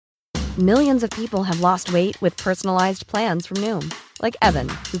Millions of people have lost weight with personalized plans from Noom. Like Evan,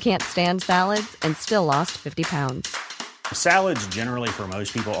 who can't stand salads and still lost 50 pounds. Salads generally for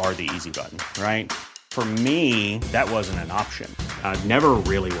most people are the easy button, right? For me, that wasn't an option. I never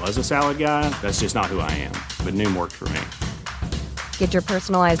really was a salad guy. That's just not who I am. But Noom worked for me. Get your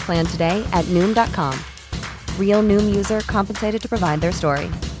personalized plan today at Noom.com. Real Noom user compensated to provide their story.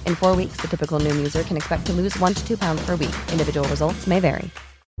 In 4 weeks, the typical Noom user can expect to lose 1 to 2 pounds per week. Individual results may vary.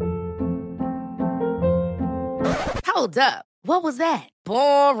 Hold up. What was that?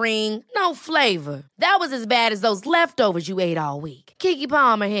 Boring. No flavor. That was as bad as those leftovers you ate all week. Keke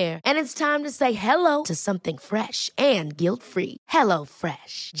Palmer here, and it's time to say hello to something fresh and guilt-free. Hello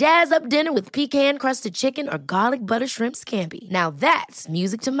Fresh. Jazz up dinner with pecan-crusted chicken or garlic butter shrimp scampi. Now that's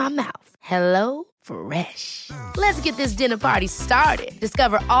music to my mouth. Hello Fresh. Let's get this dinner party started.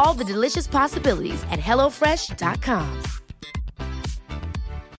 Discover all the delicious possibilities at hellofresh.com.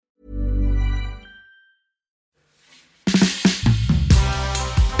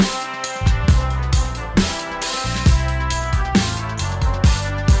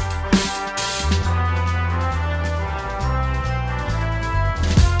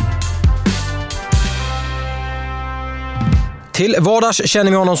 Till vardags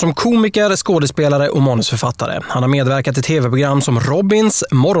känner vi honom som komiker, skådespelare och manusförfattare. Han har medverkat i tv-program som Robins,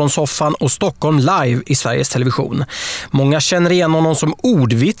 Morgonsoffan och Stockholm Live i Sveriges Television. Många känner igen honom som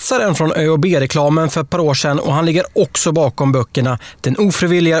ordvitsaren från ÖoB-reklamen för ett par år sedan, och han ligger också bakom böckerna Den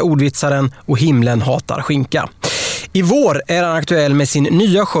ofrivilliga ordvitsaren och Himlen hatar skinka. I vår är han aktuell med sin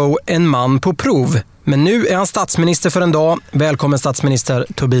nya show En man på prov. Men nu är han statsminister för en dag. Välkommen statsminister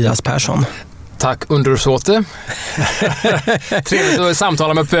Tobias Persson. Tack undersåte. Trevligt att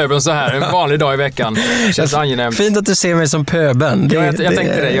samtala med pöbeln så här en vanlig dag i veckan. Känns angenämt. Fint att du ser mig som pöbeln. Jag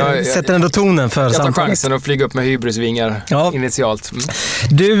tänkte det. Jag sätter ändå tonen för samtalet. Jag tar chansen att flyga upp med hybrisvingar initialt.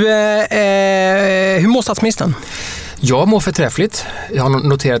 Du, hur mår statsministern? Jag mår förträffligt. Jag har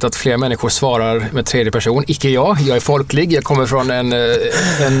noterat att fler människor svarar med tredje person. Icke jag är folklig. Jag kommer från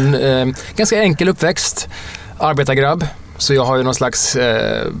en ganska enkel uppväxt. Arbetargrabb. Så jag har ju någon slags,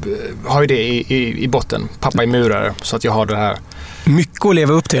 har ju det i botten. Pappa är murare, så att jag har det här. Mycket att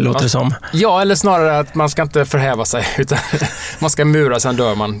leva upp till, låter det som. Ja, eller snarare att man ska inte förhäva sig, utan man ska mura, sen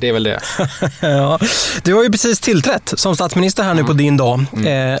dör man. Det är väl det. Ja. Du har ju precis tillträtt som statsminister här nu på din dag.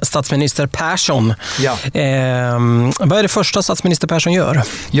 Statsminister Persson. Ja. Vad är det första statsminister Persson gör?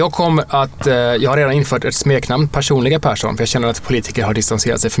 Jag har redan infört ett smeknamn, Personliga Persson. För jag känner att politiker har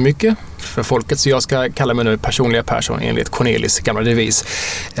distanserat sig för mycket för folket. Så jag ska kalla mig nu Personliga Persson enligt Cornelis gamla devis.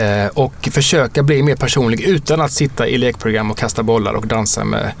 Och försöka bli mer personlig utan att sitta i lekprogram och kasta bollar och dansa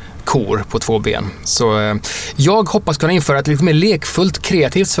med kor på 2 ben. Så jag hoppas kunna införa ett lite mer lekfullt,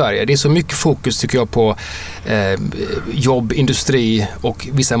 kreativt Sverige. Det är så mycket fokus tycker jag på jobb, industri och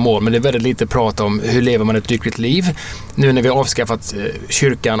vissa mål, men det är väldigt lite prat om hur lever man ett lyckligt liv. Nu när vi har avskaffat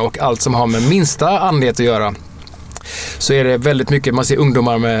kyrkan och allt som har med minsta andlighet att göra, så är det väldigt mycket, man ser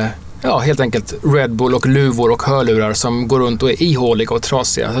ungdomar med helt enkelt Red Bull och luvor och hörlurar som går runt och är ihåliga och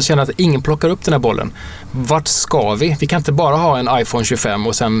trasiga. Jag känner att ingen plockar upp den här bollen. Vart ska vi? Vi kan inte bara ha en iPhone 25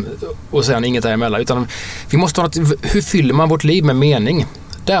 och sen inget däremellan, utan vi måste ha något. Hur fyller man vort liv med mening?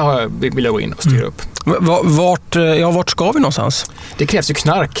 Där vill jag gå in och styra upp. Vart ska vi någonstans? Det krävs ju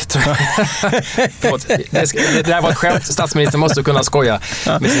knark. Det här var ett skämt. Statsministern måste kunna skoja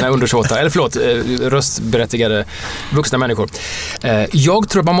med sina undersåtar. Eller röstberättigade vuxna människor. Jag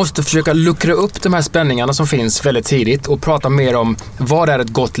tror att man måste försöka luckra upp de här spänningarna som finns väldigt tidigt och prata mer om vad är ett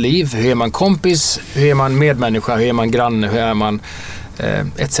gott liv? Hur är man kompis? Hur är man medmänniska? Hur är man granne? Hur är man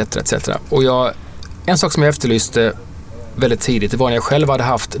etc. etc. Och en sak som jag efterlyste väldigt tidigt, det var när jag själv hade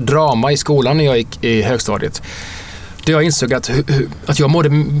haft drama i skolan när jag gick i högstadiet. Där jag insåg att jag mådde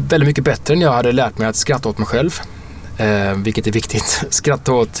väldigt mycket bättre när jag hade lärt mig att skratta åt mig själv. Vilket är viktigt.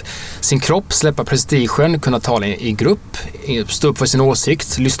 Skratta åt sin kropp, släppa prestigen, kunna tala i grupp, stå upp för sin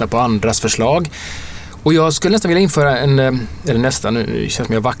åsikt, lyssna på andras förslag. Och jag skulle nästan vilja införa nu känns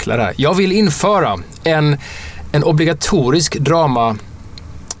som jag vacklar här. Jag vill införa en obligatorisk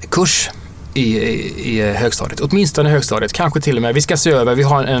dramakurs i högstadiet, åtminstone i högstadiet, kanske till och med, vi ska se över, vi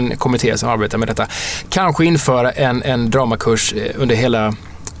har en kommitté som arbetar med detta, kanske införa en dramakurs under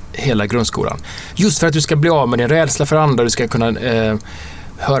hela grundskolan, just för att du ska bli av med din rädsla för andra, du ska kunna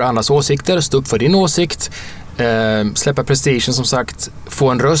höra andras åsikter, stå upp för din åsikt, släppa prestigen som sagt, få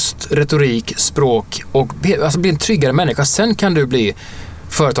en röst, retorik, språk och bli en tryggare människa. Sen kan du bli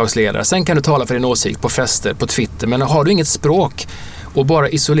företagsledare, sen kan du tala för din åsikt på fester, på Twitter, men har du inget språk och bara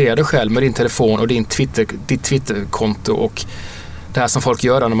isolera dig själv med din telefon och ditt Twitterkonto och det här som folk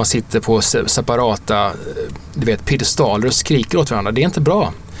gör när man sitter på separata piedestaler och skriker åt varandra, det är inte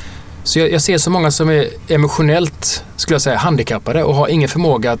bra. Så jag ser så många som är emotionellt, skulle jag säga, handikappade och har ingen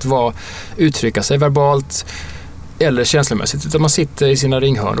förmåga att uttrycka sig verbalt eller känslomässigt, utan man sitter i sina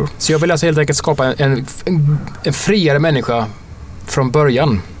ringhörnor. Så jag vill alltså helt enkelt skapa en friare människa från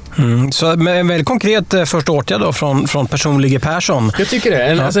början. Så en väldigt konkret första åtgärd då från personlige Persson. Jag tycker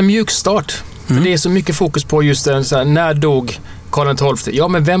det, alltså en mjuk start. För det är så mycket fokus på just den, så här, när dog Karl XII? Ja,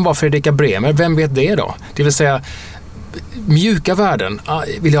 men vem var Fredrika Bremer? Vem vet det då? Det vill säga, mjuka värden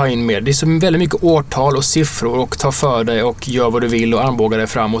vill jag ha in mer. Det är så väldigt mycket årtal och siffror och ta för dig och gör vad du vill och armbåga dig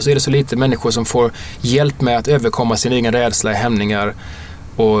fram. Och så är det så lite människor som får hjälp med att överkomma sin egen rädsla, hämningar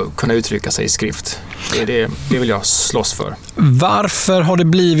och kunna uttrycka sig i skrift. Det vill jag slåss för. Varför har det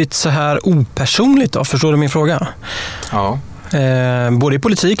blivit så här opersonligt då? Förstår du min fråga? Ja. Både i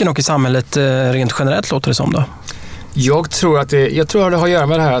politiken och i samhället rent generellt låter det som då. Jag tror att det har att göra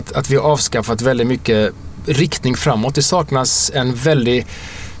med det här att vi har avskaffat väldigt mycket riktning framåt. Det saknas en väldigt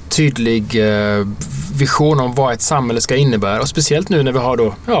tydlig vision om vad ett samhälle ska innebära. Och speciellt nu när vi har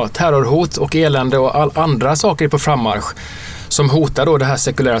då, terrorhot och elände och andra saker på frammarsch som hotar då det här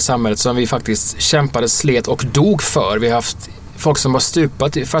sekulära samhället som vi faktiskt kämpade, slet och dog för. Vi har haft folk som har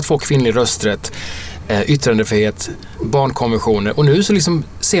stupat för att få kvinnlig rösträtt, yttrandefrihet, barnkonventioner. Och nu så liksom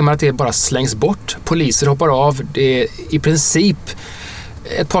ser man att det bara slängs bort. Poliser hoppar av. Det är i princip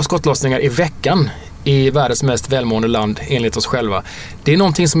ett par skottlossningar i veckan i världens mest välmående land enligt oss själva. Det är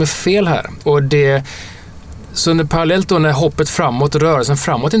någonting som är fel här. Och så parallellt då när hoppet framåt och rörelsen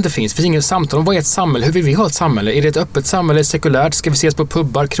framåt inte finns inget samtal om vad är ett samhälle, hur vill vi ha ett samhälle? Är det ett öppet samhälle, sekulärt? Ska vi ses på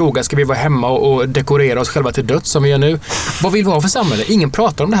pubbar, krogar? Ska vi vara hemma och dekorera oss själva till döds som vi gör nu? Vad vill vi ha för samhälle? Ingen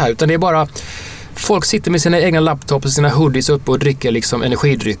pratar om det här, utan det är bara folk sitter med sina egna laptops och sina hoodies uppe och dricker liksom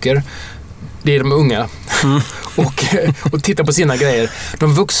energidrycker. Det är de unga. Och tittar på sina grejer.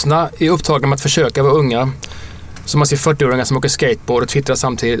 De vuxna är upptagna med att försöka vara unga. Så man ser 40-åringar som åker skateboard och twittrar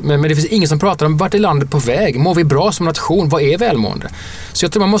samtidigt. Men det finns ingen som pratar om vart är landet på väg. Mår vi bra som nation? Vad är välmående? Så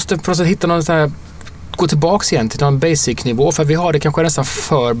jag tror man måste på något sätt hitta någon sån här, gå tillbaka igen till någon basic-nivå. För vi har det kanske nästan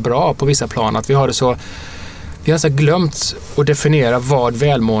för bra på vissa plan. Att vi har så glömt att definiera vad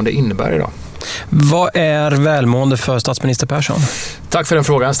välmående innebär idag. Vad är välmående för statsminister Persson? Tack för den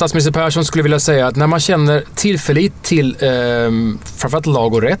frågan. Statsminister Persson skulle vilja säga att när man känner tillförlit till framförallt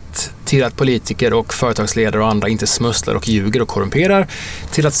lag och rätt, till att politiker och företagsledare och andra inte smusslar och ljuger och korrumperar,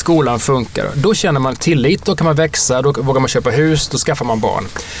 till att skolan funkar, då känner man tillit, då kan man växa, då vågar man köpa hus, då skaffar man barn.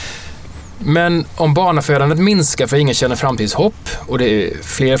 Men om barnafödandet minskar för ingen känner framtidshopp och det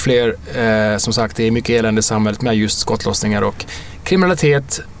är fler, som sagt, det är mycket elände i samhället med just skottlossningar och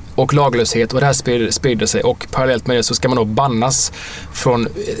kriminalitet och laglöshet och det här sprider sig och parallellt med det så ska man då bannas från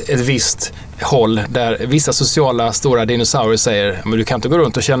ett visst håll där vissa sociala stora dinosaurier säger men du kan inte gå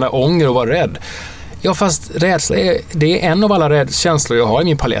runt och känna ånger och vara rädd. Ja, fast rädsla det är en av alla känslor jag har i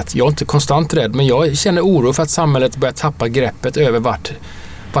min palett. Jag är inte konstant rädd, men jag känner oro för att samhället börjar tappa greppet över vart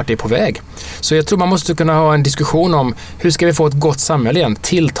det är på väg. Så jag tror man måste kunna ha en diskussion om hur ska vi få ett gott samhälle igen,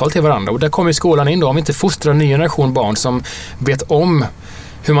 tilltal till varandra. Och där kommer skolan in då, om vi inte fostrar en ny generation barn som vet om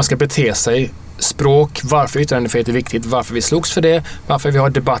hur man ska bete sig, språk, varför yttrandefrihet är viktigt, varför vi slogs för det, varför vi har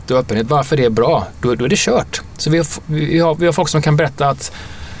debatt och öppenhet, varför det är bra, då är det kört. Så vi har folk som kan berätta att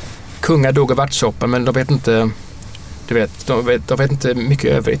kungar dog av värtshoppa, men de vet inte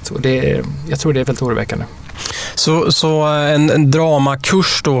mycket övrigt. Och jag tror det är väldigt oroväckande. Så en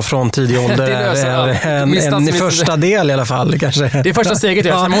dramakurs då från tidig ålder är en första del i alla fall kanske. Det är första steget,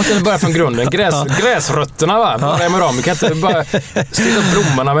 ja. Sen måste vi börja från grunden. Gräsrötterna, va? Börja med dem. Vi kan inte bara styra upp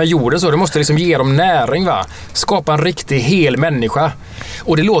blommorna med jorden så. Du måste liksom ge dem näring, va? Skapa en riktig hel människa.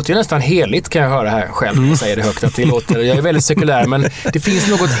 Och det låter ju nästan heligt, kan jag höra här själv. Jag säger det högt att det låter. Jag är väldigt sekulär, men det finns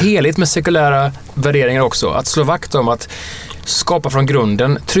något heligt med sekulära värderingar också. Att slå vakt om att skapa från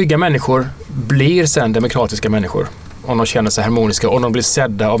grunden. Trygga människor blir sen demokratiska människor. Om de känner sig harmoniska, om de blir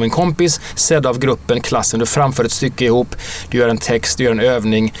sedda av en kompis, sedda av gruppen, klassen. Du framför ett stycke ihop, du gör en text, du gör en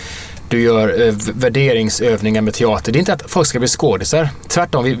övning, du gör värderingsövningar med teater. Det är inte att folk ska bli skådisar.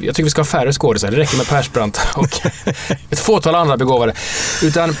 Tvärtom, jag tycker vi ska ha färre skådisar. Det räcker med Persbrandt och ett fåtal andra begåvade.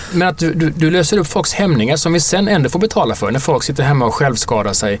 Men att du löser upp folks hämningar som vi sen ändå får betala för. När folk sitter hemma och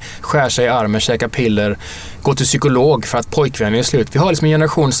självskadar sig, skär sig i armen, käkar piller, går till psykolog för att pojkvännen är slut. Vi har liksom en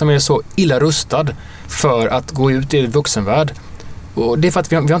generation som är så illa rustad för att gå ut i vuxenvärld. Och det är för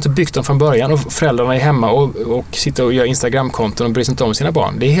att vi har inte byggt dem från början och föräldrarna är hemma och sitter och gör Instagram-konton och bryr sig inte om sina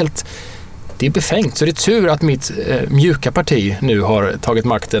barn. Det är befängt. Så det är tur att mitt mjuka parti nu har tagit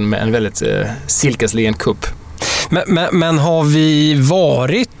makten med en väldigt silkeslen kupp. Men har vi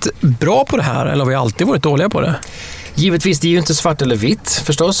varit bra på det här eller har vi alltid varit dåliga på det? Givetvis, det är ju inte svart eller vitt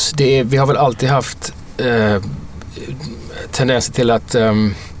förstås. Vi har väl alltid haft tendenser till att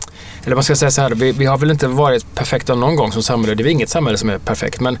eller man ska säga så här, vi har väl inte varit perfekta någon gång som samhälle. Det är inget samhälle som är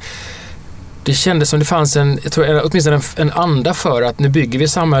perfekt, men det kändes som det fanns åtminstone en anda för att nu bygger vi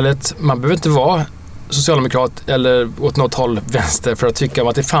samhället. Man behöver inte vara socialdemokrat eller åt något håll vänster för att tycka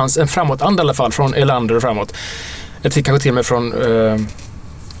att det fanns en framåtanda i alla fall, från Erlander och framåt. Jag tycker kanske till och med från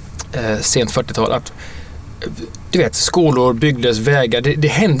sent 40-tal, att du vet, skolor byggdes, vägar, det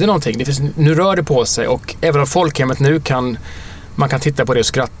hände någonting. Nu rör det på sig, och även om folkhemmet nu man kan titta på det och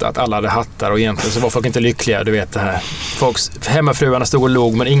skratta att alla hade hattar och egentligen så var folk inte lyckliga, du vet det här. Hemmafruarna stod och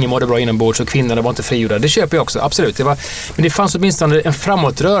låg, men ingen mådde bra inombords och kvinnorna var inte frigjorda. Det köper jag också, absolut. Men det fanns åtminstone en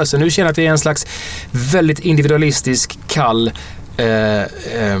framåtrörelse. Nu känner jag att det är en slags väldigt individualistisk, kall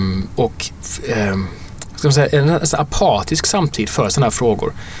och ska man säga, en apatisk samtid för sådana här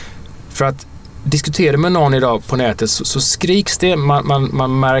frågor. För att diskutera med någon idag på nätet så skriks det,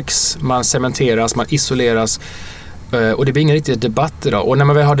 man märks, man cementeras, man isoleras. Och det blir ingen riktig debatt idag. Och när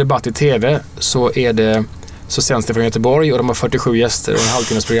man väl har debatt i tv så sänds det från Göteborg och de har 47 gäster och en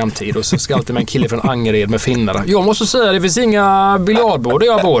halvtimmes programtid. Och så ska alltid med en kille från Angered med finnarna. Jag måste säga, det finns inga biljardbord där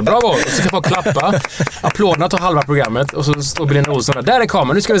jag bor. Bravo! Och så kan folk klappa. Applåderna tar halva programmet. Och så står Belina Olsson där är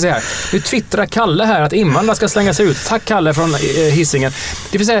kameran. Nu ska vi se här. Nu twittrar Kalle här att invandrare ska slänga sig ut. Tack Kalle från Hisingen.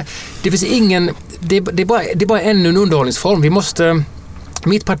 Det vill säga, det finns ingen... Det är bara ännu en underhållningsform. Vi måste...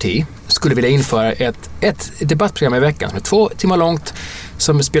 Mitt parti skulle vilja införa ett debattprogram i veckan som är 2 timmar långt,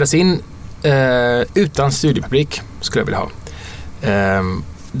 som spelas in utan studiepublik, skulle jag vilja ha.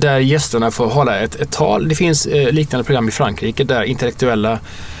 Där gästerna får hålla ett tal. Det finns liknande program i Frankrike där intellektuella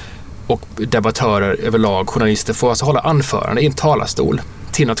och debattörer överlag, journalister, får alltså hålla anförande i en talarstol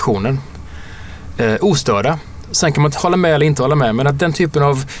till nationen. Ostörda. Sen kan man hålla med eller inte hålla med, men att den typen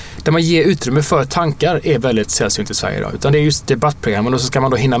av, där man ger utrymme för tankar, är väldigt sällsynt i Sverige idag. Utan det är just debattprogrammen, och så ska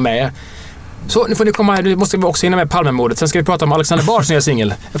man då hinna med. Så nu får ni komma här, nu måste vi också hinna med Palmemordet. Sen ska vi prata om Alexander Bars nya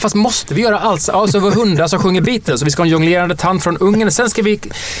singel. Fast måste vi göra allt? Alltså över 100 som sjunger Beatles, så vi ska ha en jonglerande tant från Ungern. Sen ska vi,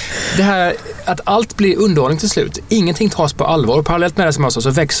 det här att allt blir underhållning till slut. Ingenting tas på allvar. Och parallellt med det som jag sa, så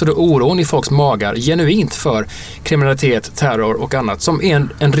växer det oron i folks magar genuint för kriminalitet, terror och annat som är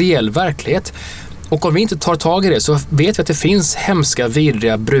en reell verklighet. Och om vi inte tar tag i det så vet vi att det finns hemska,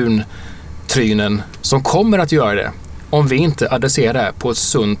 vidriga bruntrynen som kommer att göra det om vi inte adresserar det här på ett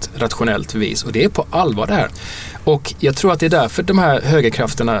sunt, rationellt vis. Och det är på allvar det här. Och jag tror att det är därför de här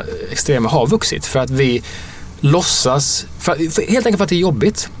högerkrafterna, extrema, har vuxit. För att vi låtsas, helt enkelt för att det är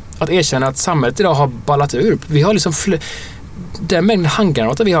jobbigt att erkänna att samhället idag har ballat ur. Vi har liksom den mängden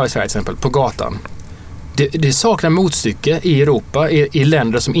handgranater vi har i Sverige till exempel på gatan. Det saknar motstycke i Europa, i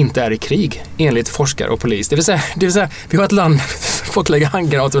länder som inte är i krig, enligt forskare och polis. Det vill säga vi har ett land, folk lägger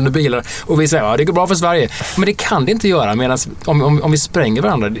handgranater under bilar och vi säger ja, det går bra för Sverige. Men det kan det inte göra, medan om vi spränger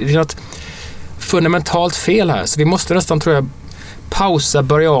varandra. Det är något fundamentalt fel här. Så vi måste nästan, tror jag, pausa,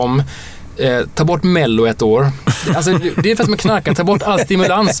 börja om, ta bort Mello ett år. Alltså, det är för att man knarkar, ta bort all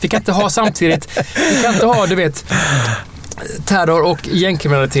stimulans. Vi kan inte ha samtidigt, vi kan inte ha, du vet, terror och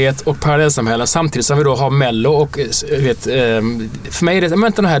gängkriminalitet och parallellsamhällen samtidigt som vi då har Mello och vet, för mig är det,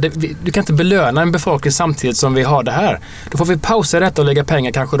 vänta här, du kan inte belöna en befolkning samtidigt som vi har det här. Då får vi pausa detta och lägga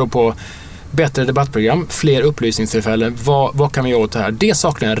pengar kanske då på bättre debattprogram, fler upplysningstillfällen. Vad kan vi göra åt det här? Det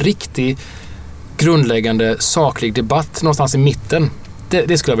saknar en riktig grundläggande saklig debatt någonstans i mitten.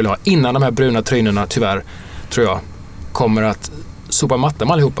 Det skulle jag vilja ha innan de här bruna trynerna, tyvärr, tror jag, kommer att sopa mattan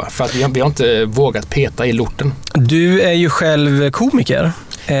med allihopa, för att vi har inte vågat peta i lorten. Du är ju själv komiker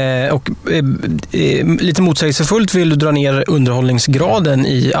och lite motsägelsefullt vill du dra ner underhållningsgraden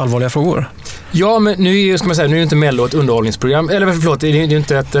i allvarliga frågor. Ja, men nu ska man säga, nu är ju inte Mello ett underhållningsprogram, eller förlåt, det är ju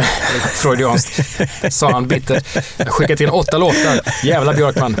inte ett freudianskt, sa han bitter. Jag skickade in 8 låtar. Jävla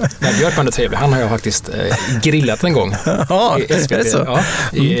Björkman. Nej, Björkman är trevlig. Han har jag faktiskt grillat en gång. Ja, i SVT. Ja,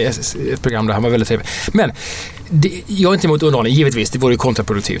 i ett program där han var väldigt trevlig. Men jag är inte emot underhållning, givetvis. Det vore ju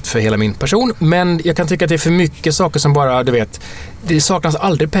kontraproduktivt för hela min person. Men jag kan tycka att det är för mycket saker som bara, du vet, det saknas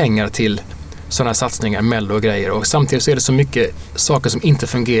aldrig pengar till sådana här satsningar, Mello och grejer. Och samtidigt så är det så mycket saker som inte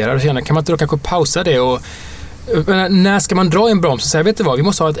fungerar. Och kan man inte då kanske pausa det? Och när ska man dra en broms och säga, vet du vad, vi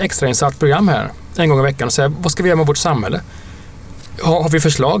måste ha ett extrainsatt program här en gång i veckan och säga, vad ska vi göra med vårt samhälle? Har vi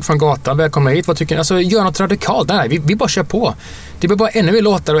förslag från gatan? Välkomna hit. Vad tycker ni? Alltså, gör något radikalt. Nej, vi bara kör på. Det blir bara ännu mer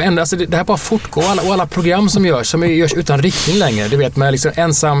låtar och alltså, det här bara fortgår. Och alla program som görs utan riktning längre. Du vet, med liksom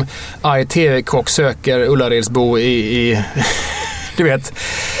ensam arg tv-kock söker Ullareds-bo i du vet.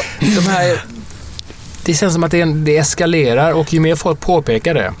 De här, det känns som att det eskalerar, och ju mer folk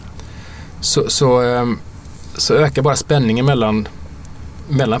påpekar det så ökar bara spänningen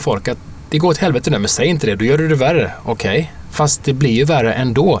mellan folk. Att det går åt helvete nu, men säg inte det. Då gör du det värre. Okej. Fast det blir ju värre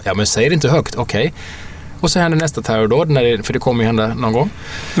ändå. Ja, men säg det inte högt. Okej. Och så händer nästa terrordåd, för det kommer ju hända någon gång.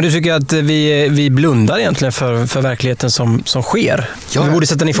 Men du tycker att vi blundar egentligen för verkligheten som sker? Ja. Vi borde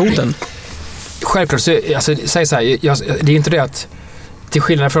sätta ner foten. Självklart, alltså, säg så här, det är inte det att till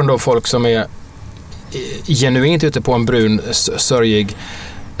skillnad från då folk som är genuint ute på en brun, sörjig,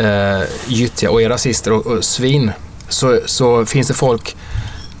 gyttja och är rasister och svin, så finns det folk,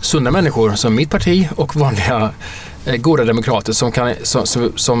 sunda människor som mitt parti och vanliga goda demokrater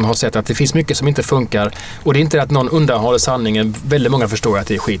som har sett att det finns mycket som inte funkar, och det är inte det att någon undanhåller sanningen. Väldigt många förstår att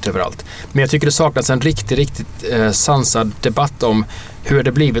det är skit överallt. Men jag tycker det saknas en riktigt sansad debatt om hur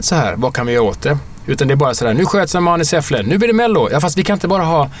det blivit så här, vad kan vi göra åt det? Utan det är bara sådär, nu sköts en man i Säffle, nu blir det Mello. Ja, fast vi kan inte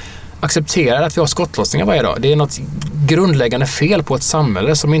bara acceptera att vi har skottlossningar varje dag. Det är något grundläggande fel på ett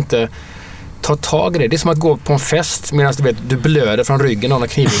samhälle som inte tar tag i det. Det är som att gå på en fest medan du blöder från ryggen, någon har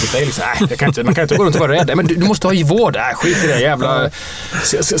knivhuggit dig. Liksom, man kan inte gå runt och vara rädd. Men du måste ha i vård. Skit i det jävla...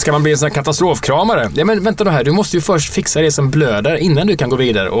 Ska man bli en sån här katastrofkramare? Ja, men vänta nu här. Du måste ju först fixa det som blöder innan du kan gå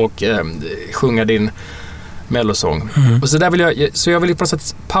vidare och sjunga din mellosång. Och så jag vill på något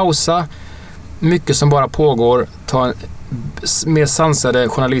sätt pausa mycket som bara pågår, ta mer sansade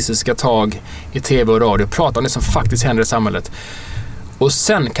journalistiska tag i tv och radio, prata om det som faktiskt händer i samhället. Och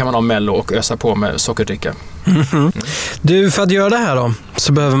sen kan man ha Mello och ösa på med sockerdricka. Du, för att göra det här då,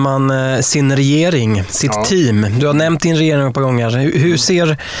 så behöver man sin regering, sitt team. Du har nämnt din regering ett par gånger. Hur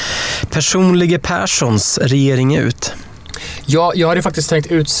ser personlige Perssons regering ut? Ja, jag hade faktiskt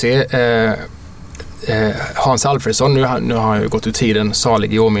tänkt utse Hans Alfredsson. Nu har han ju gått ur tiden,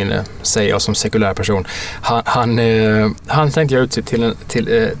 salig i åminne, säger jag som sekulär person. Han tänkte jag utse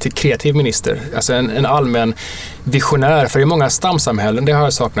till kreativ minister. Alltså en allmän visionär. För i många stamsamhällen, det har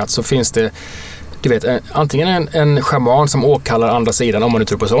jag saknat, så finns det, du vet, antingen en schaman som åkallar andra sidan, om man nu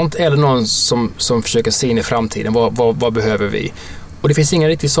tror på sånt, eller någon som försöker se in i framtiden. Vad behöver vi? Och det finns ingen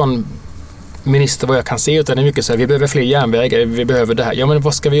riktigt sån minister vad jag kan se, utan det är mycket så här, vi behöver fler järnvägar, vi behöver det här. Ja, men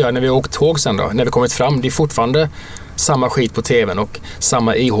vad ska vi göra när vi har åkt tåg sen då? När vi kommit fram, det är fortfarande samma skit på tvn och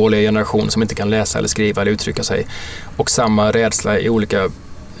samma ihåliga generation som inte kan läsa eller skriva eller uttrycka sig, och samma rädsla i olika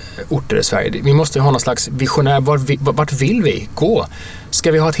orter i Sverige. Vi måste ha någon slags visionär, vart vill vi gå?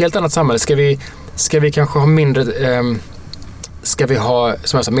 Ska vi ha ett helt annat samhälle? Ska vi kanske ha mindre, ska vi ha,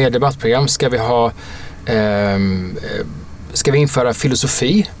 som jag sa, mer debattprogram? Ska vi införa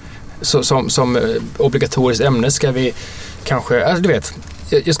filosofi som obligatoriskt ämne? Ska vi kanske, alltså du vet,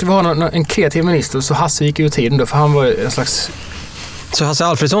 jag skulle ha en kreativ minister, så Hasse gick ur tiden då, för han var en slags... Så Hasse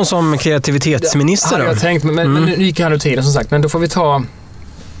Alfredsson som kreativitetsminister då? Ja, jag tänkt, men nu gick han ur tiden som sagt, men då får vi ta...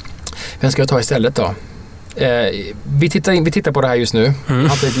 Vem ska jag ta istället då? Vi tittar på det här just nu.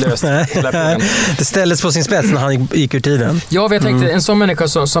 Har inte löst hela frågan. Det ställdes på sin spets när han gick ur tiden. Ja, jag tänkte en sån människa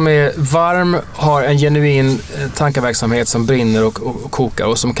som är varm, har en genuin tankeverksamhet som brinner och kokar,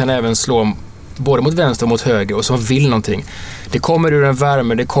 och som kan även slå både mot vänster och mot höger, och som vill någonting. Det kommer ur en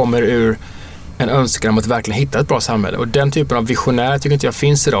värme, det kommer ur en önskan om att verkligen hitta ett bra samhälle. Och den typen av visionär tycker inte jag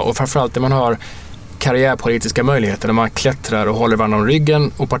finns idag. Och framförallt när man har karriärpolitiska möjligheter, när man klättrar och håller varandra om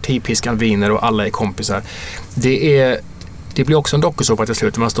ryggen och partipiskan viner och alla är kompisar. Det blir också en dokusåpa till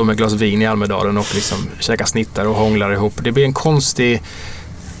slut, när man står med glas vin i Almedalen och liksom käkar snittar och hånglar ihop. Det blir en konstig,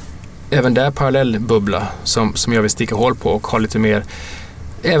 även där parallellbubbla som jag vill sticka hål på och ha lite mer.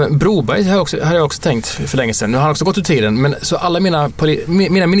 Även Broberg har jag också tänkt för länge sedan. Nu har han också gått ur tiden, men så alla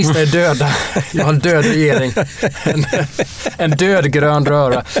mina ministrar är döda. Jag har en död regering. En död grön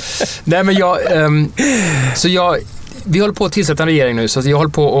röra. Nej, men vi håller på att tillsätta en regering nu, så att jag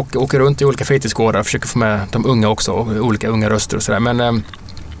håller på och åker runt i olika fritidsgårdar och försöker få med de unga också, och olika unga röster och sådär. Men det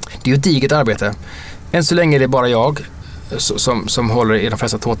är ju ett digert arbete. Än så länge är det bara jag som håller i de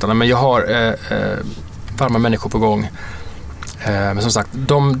flesta tåtarna, men jag har varma människor på gång. Men som sagt,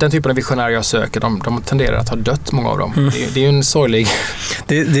 den typen av visionärer jag söker, de tenderar att ha dött, många av dem. Det är ju en sorglig...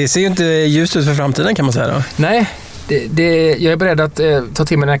 Det ser ju inte ljust ut för framtiden, kan man säga då. Nej, jag är beredd att ta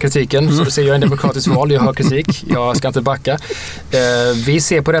till mig den här kritiken. Så du ser, jag är en demokratisk val, jag har kritik. Jag ska inte backa. Vi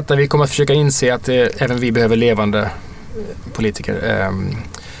ser på detta, vi kommer att försöka inse att även vi behöver levande politiker.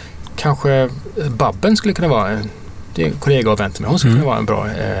 Kanske Babben skulle kunna vara, det är en kollega och vän till mig, hon skulle kunna vara en bra...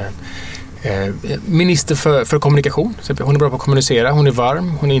 minister för kommunikation. Hon är bra på att kommunicera, hon är varm,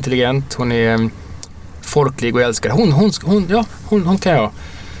 hon är intelligent, hon är folklig och älskar. Hon kan jag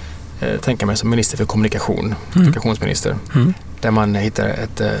tänka mig som minister för kommunikation, kommunikationsminister, där man hittar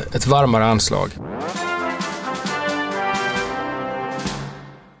ett varmare anslag.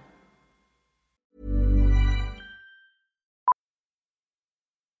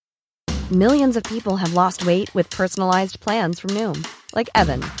 Millions of people have lost weight with personalized plans from Noom. Like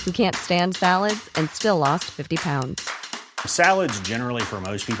Evan, who can't stand salads and still lost 50 pounds. Salads generally for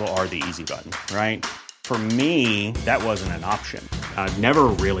most people are the easy button, right? For me, that wasn't an option. I never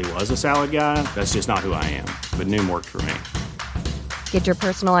really was a salad guy. That's just not who I am. But Noom worked for me. Get your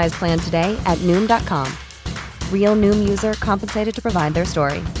personalized plan today at Noom.com. Real Noom user compensated to provide their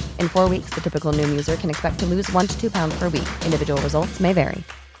story. In 4 weeks, the typical Noom user can expect to lose 1 to 2 pounds per week. Individual results may vary.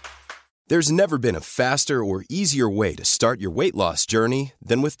 There's never been a faster or easier way to start your weight loss journey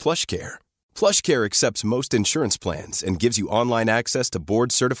than with PlushCare. PlushCare accepts most insurance plans and gives you online access to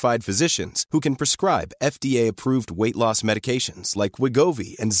board-certified physicians who can prescribe FDA-approved weight loss medications like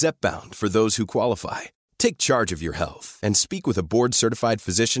Wegovy and Zepbound for those who qualify. Take charge of your health and speak with a board-certified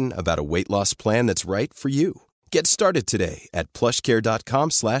physician about a weight loss plan that's right for you. Get started today at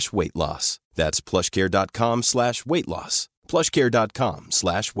plushcare.com/weight loss. That's plushcare.com/weight loss.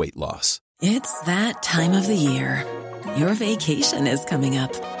 plushcare.com/weight loss. It's that time of the year. Your vacation is coming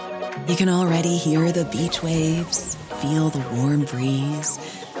up. You can already hear the beach waves, feel the warm breeze,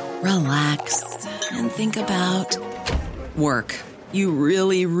 relax, and think about work. You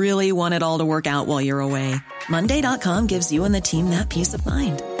really, really want it all to work out while you're away. Monday.com gives you and the team that peace of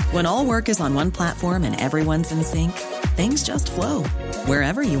mind. When all work is on one platform and everyone's in sync, things just flow.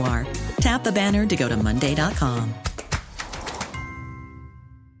 Wherever you are, tap the banner to go to Monday.com.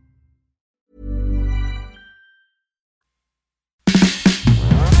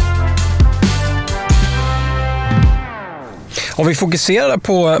 Om vi fokuserar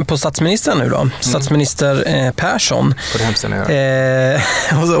på statsministern nu då, statsminister Persson. På det hemskt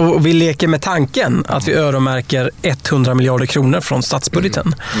jag och vi leker med tanken att vi öronmärker 100 miljarder kronor från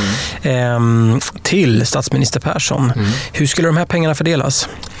statsbudgeten till statsminister Persson. Hur skulle de här pengarna fördelas?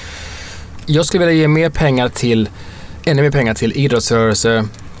 Jag skulle vilja ge ännu mer pengar till idrottsrörelse,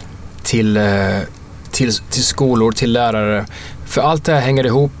 till skolor, till lärare. För allt det här hänger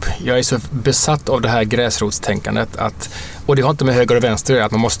ihop. Jag är så besatt av det här gräsrotstänkandet och det har inte med höger och vänster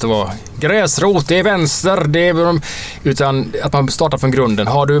att man måste vara gräsrot, det är vänster, utan att man startar från grunden.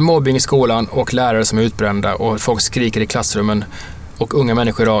 Har du mobbing i skolan och lärare som är utbrända och folk skriker i klassrummen och unga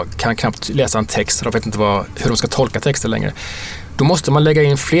människor idag kan knappt läsa en text, de vet inte hur de ska tolka texter längre. Då måste man lägga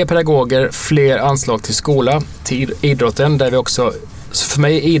in fler pedagoger, fler anslag till skola, till idrotten, där vi också, för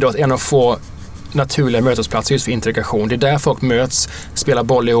mig är idrott en av få naturliga mötesplatser just för integration. Det är där folk möts, spelar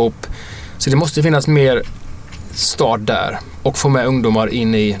boll ihop. Så det måste finnas mer start där och få med ungdomar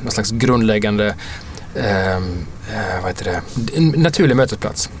in i någon slags grundläggande en naturlig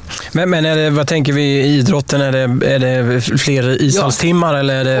mötesplats. Men är det, vad tänker vi i idrotten? Är det fler ishallstimmar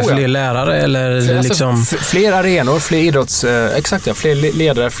eller är det fler lärare? Eller liksom... Fler arenor, fler fler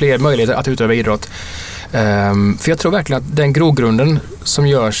ledare, fler möjligheter att utöva idrott. För jag tror verkligen att den grogrunden som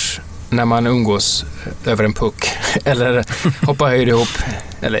görs när man umgås över en puck eller hoppa höjd ihop,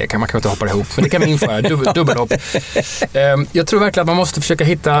 eller man kan inte hoppa ihop, men det kan vi införa, dubbelhopp. Jag tror verkligen att man måste försöka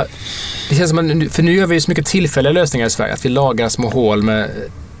hitta, det känns som för nu gör vi så mycket tillfälliga lösningar i Sverige, att vi lagar små hål med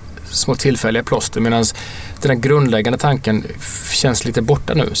små tillfälliga plåster, medan den här grundläggande tanken känns lite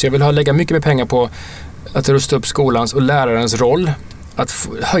borta nu. Så jag vill lägga mycket mer pengar på att rusta upp skolans och lärarens roll, att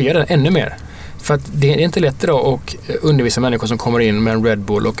höja den ännu mer. För att det är inte lätt idag att undervisa människor som kommer in med en Red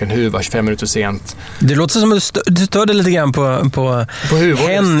Bull och en huva 25 minuter sent. Det låter som att du störde lite grann på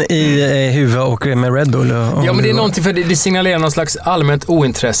hen i huva och med Red Bull. Ja, men det är någonting, för det signalerar någon slags allmänt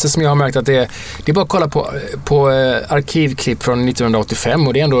ointresse som jag har märkt att det är bara att kolla på arkivklipp från 1985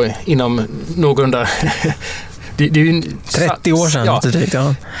 och det är ändå inom någorlunda... Det är ju 30 år sedan. Ja,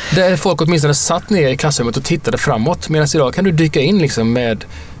 där folk åtminstone satt ner i klassrummet och tittade framåt, medan idag kan du dyka in liksom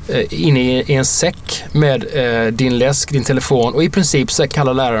in i en säck med din läsk, din telefon och i princip så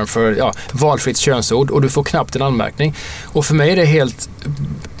kallar läraren för valfritt könsord och du får knappt en anmärkning. Och för mig är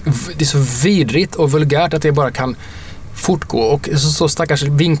det så vidrigt och vulgärt att det bara kan fortgå, och så stackars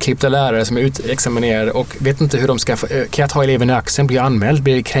vinklippta lärare som är utexaminerade och vet inte hur de ska, kan jag ta eleven i axeln, blir jag anmäld,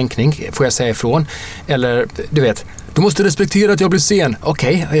 blir det kränkning, får jag säga ifrån, eller du vet, du måste respektera att jag blir sen.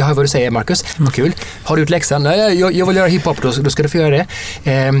 Okej, jag hör vad du säger, Marcus. Vad kul. Har du gjort läxan? Nej, jag vill göra hiphop, då ska du få göra det.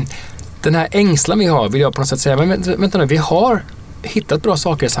 Den här ängslan vi har, vill jag på något sätt säga, men vänta nu, vi har hittat bra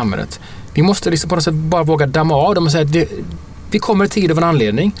saker i samhället. Vi måste liksom på något sätt bara våga damma av dem och säga, vi kommer i tid av en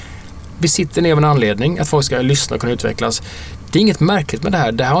anledning. Vi sitter ner av en anledning, att folk ska lyssna och kunna utvecklas. Det är inget märkligt med det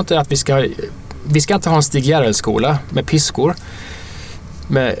här. Det här är inte att vi ska inte ha en Stig Gerrel-skola med piskor.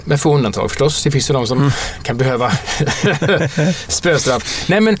 Med få undantag förstås. Det finns ju de som kan behöva spöstraff.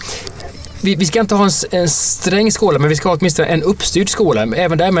 Nej, men vi ska inte ha en sträng skola, men vi ska ha åtminstone en uppstyrd skola.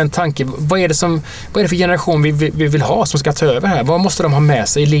 Även där med en tanke, vad är det för generation vi vill ha som ska ta över här? Vad måste de ha med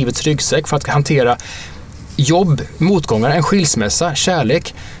sig i livets ryggsäck för att hantera jobb, motgångar, en skilsmässa,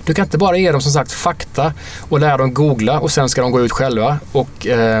 kärlek? Du kan inte bara ge dem som sagt fakta och lära dem googla och sen ska de gå ut själva och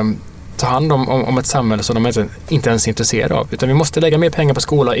ta hand om ett samhälle som de inte ens är intresserade av. Utan vi måste lägga mer pengar på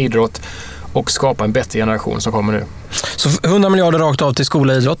skola, idrott och skapa en bättre generation som kommer nu. Så 100 miljarder rakt av till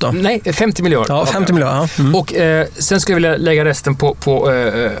skola och idrott då? Nej, 50 miljarder. Ja, 50 miljarder. Ja. Mm. Och sen skulle jag vilja lägga resten på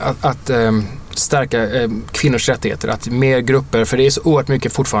att stärka kvinnors rättigheter. Att mer grupper, för det är så oerhört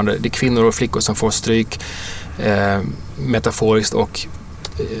mycket fortfarande, det är kvinnor och flickor som får stryk metaforiskt och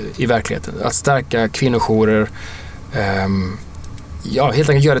i verkligheten. Att stärka kvinnojourer, helt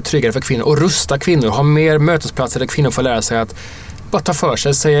enkelt göra det tryggare för kvinnor och rusta kvinnor, ha mer mötesplatser där kvinnor får lära sig att bara ta för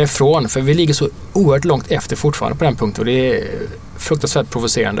sig, säga ifrån, för vi ligger så oerhört långt efter fortfarande på den punkten och det är fruktansvärt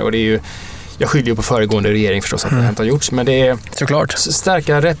provocerande och det är ju, jag skyller ju på föregående regering förstås att det inte har gjorts, men det är såklart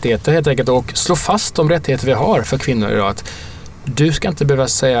stärka rättigheter helt enkelt och slå fast de rättigheter vi har för kvinnor idag, att du ska inte behöva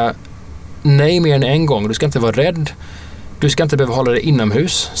säga nej mer än en gång, du ska inte vara rädd, du ska inte behöva hålla dig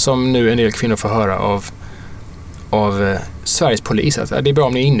inomhus som nu en del kvinnor får höra av Sveriges polis. Att det är bra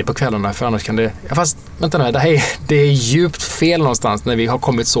om ni är inne på kvällarna för annars kan det... Ja, fast vänta nu, det är djupt fel någonstans när vi har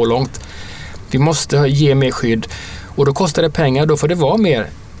kommit så långt. Vi måste ge mer skydd och då kostar det pengar. Då får det vara mer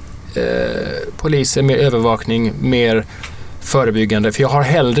poliser, mer övervakning, mer förebyggande. För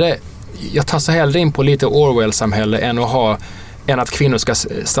jag tassar hellre in på lite Orwell-samhälle än att kvinnor ska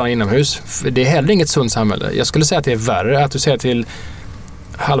stanna inomhus. För det är heller inget sunt samhälle. Jag skulle säga att det är värre att du säger till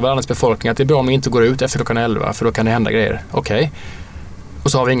halva landets befolkning att det är bra om vi inte går ut efter klockan 11 för då kan det hända grejer. Okej.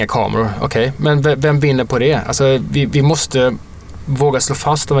 Och så har vi inga kameror. Okej. Men vem vinner på det? Alltså vi måste våga slå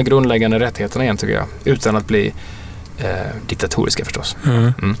fast de här grundläggande rättigheterna igen tycker jag. Utan att bli diktatoriska förstås.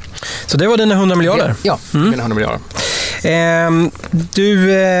 Mm. Så det var dina 100 miljarder? Ja, mina 100 miljarder.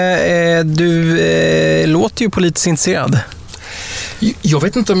 Du låter ju politiskt intresserad. Jag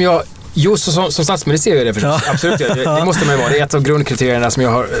vet inte om jag... Jo, som statsminister är jag det förstås. Ja. Absolut, det måste man ju vara. Det är ett av grundkriterierna som jag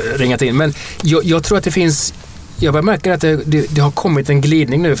har ringat in. Men jag tror att det finns... Jag börjar märka att det har kommit en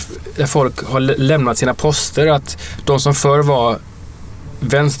glidning nu där folk har lämnat sina poster. Att de som förr var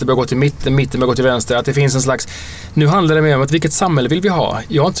vänster bör gå till mitten, mitten bör gå till vänster. Att det finns en slags... Nu handlar det mer om att vilket samhälle vill vi ha?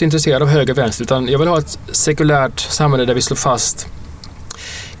 Jag är inte så intresserad av höger och vänster utan jag vill ha ett sekulärt samhälle där vi slår fast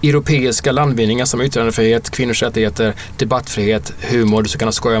europeiska landvinningar som yttrandefrihet, kvinnors rättigheter, debattfrihet, humor, du ska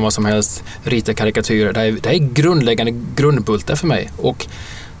kunna skoja om vad som helst, rita karikatyrer. Det är grundläggande grundbultar för mig. Och,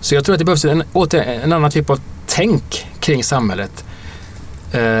 så jag tror att det behövs en annan typ av tänk kring samhället.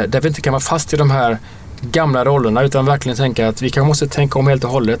 Där vi inte kan vara fast i de här gamla rollerna utan verkligen tänka att vi kanske måste tänka om helt och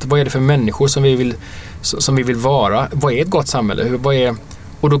hållet. Vad är det för människor som vi vill vara? Vad är ett gott samhälle?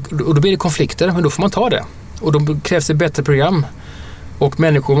 Och då blir det konflikter, men då får man ta det. Och då krävs det bättre program. Och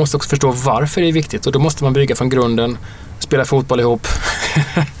människor måste också förstå varför det är viktigt. Och då måste man bygga från grunden, spela fotboll ihop.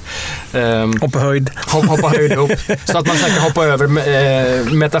 Hoppa höjd. Hoppa höjd ihop. Så att man kan hoppa över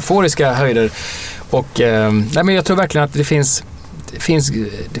metaforiska höjder. Och men jag tror verkligen att det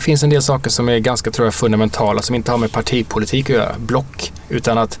finns en del saker som är ganska tror jag, fundamentala. Som inte har med partipolitik att göra, block.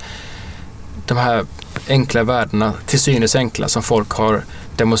 Utan att de här enkla värdena, till synes enkla, som folk har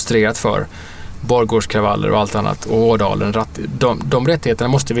demonstrerat för. Borgårdskravaller och allt annat och Ådalen, de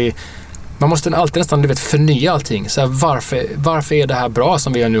rättigheterna man måste alltid nästan förnya allting. Så här, varför är det här bra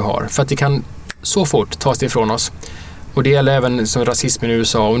som vi nu har? För att det kan så fort tas det ifrån oss. Och det gäller även som rasismen i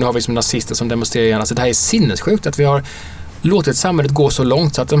USA och nu har vi som nazister som demonstrerar igen. Alltså det här är sinnessjukt att vi har låtit samhället gå så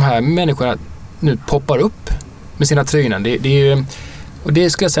långt så att de här människorna nu poppar upp med sina trynen. Det är ju, och det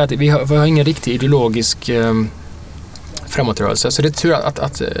skulle jag säga att vi har ingen riktig ideologisk framåtrörelse. Så det är tur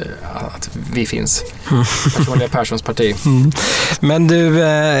att vi finns. Jag tror det är Perssons parti. Men du,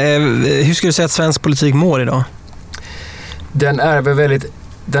 hur skulle du säga att svensk politik mår idag? Den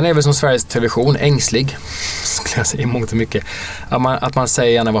är väl som Sveriges Television, ängslig. Skulle jag säga i mångt och mycket. Att man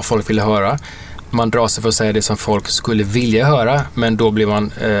säger gärna vad folk vill höra. Man drar sig för att säga det som folk skulle vilja höra. Men då blir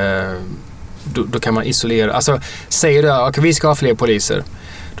man... Då kan man isolera. Alltså, säger du att vi ska ha fler poliser.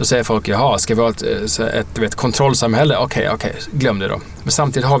 Då säger folk, jaha, ska vi ha ett kontrollsamhälle? Okej, glöm det då. Men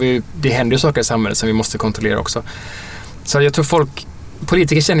samtidigt det händer ju saker i samhället som vi måste kontrollera också. Så jag tror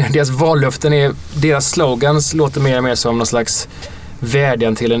politiker känner att deras vallöften deras slogans låter mer och mer som någon slags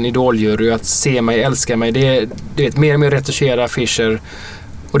vädjan till en idoljury att se mig, älska mig. Det är mer och mer retuscherade affischer.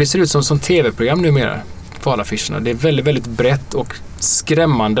 Och det ser ut som tv-program numera, valaffischerna. Det är väldigt, väldigt brett och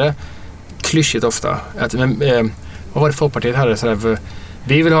skrämmande, klyschigt ofta. Vad var det Folkpartiet hade sådär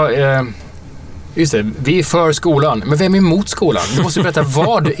vi vill ha... just det, vi är för skolan. Men vem är emot skolan? Du måste berätta,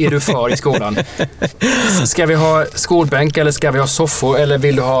 vad är du för i skolan? Ska vi ha skolbänk eller ska vi ha soffor? Eller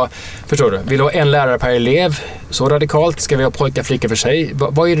vill du ha... Förstår du? Vill du ha en lärare per elev? Så radikalt. Ska vi ha pojkar, flickor för sig?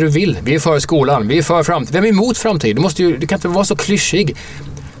 Vad är det du vill? Vi är för skolan. Vi är för framtid. Vem är emot framtid? Du kan inte vara så klyschig.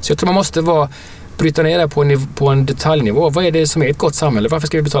 Så jag tror man måste vara bryta ner det på en detaljnivå. Vad är det som är ett gott samhälle? Varför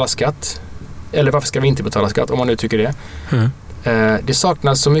ska vi betala skatt? Eller varför ska vi inte betala skatt, om man nu tycker det? Det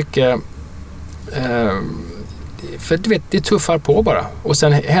saknas så mycket... för du vet, det tuffar på bara. Och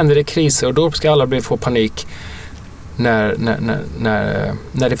sen händer det kriser och då ska alla få panik när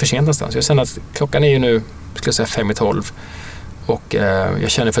det är för sent någonstans. Jag känner att klockan är ju nu, skulle jag säga, 5:12. Och jag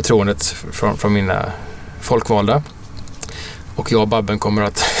känner förtroendet från mina folkvalda. Och jag och Babben kommer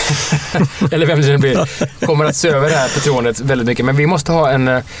att eller vem det blir, kommer att se över det här förtroendet väldigt mycket. Men vi måste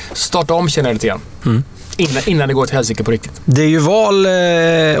ha starta om, känner jag lite grann. Innan det går till helsike på riktigt. Det är ju val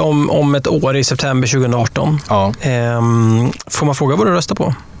om ett år i september 2018. Ja. Får man fråga vad du röstar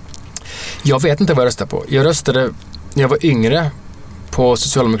på? Jag vet inte vad jag röstar på. Jag röstade när jag var yngre på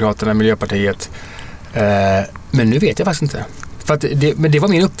Socialdemokraterna, Miljöpartiet. Men nu vet jag faktiskt inte. För att men det var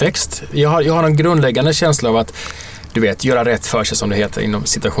min uppväxt. Jag har en grundläggande känsla av att du vet, göra rätt för sig, som det heter inom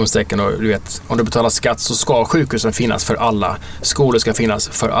citationstecken, och du vet, om du betalar skatt så ska sjukhusen finnas för alla, skolor ska finnas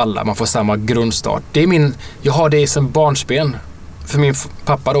för alla, man får samma grundstart. Jag har det som barnsben, för min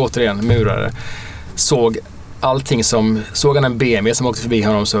pappa då, återigen murare, såg han en BMW som åkte förbi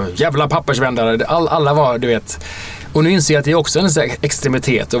honom, så jävla pappersvändare, alla var, du vet. Och nu inser jag att det är också en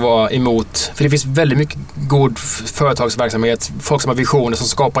extremitet att vara emot, för det finns väldigt mycket god företagsverksamhet, folk som har visioner, som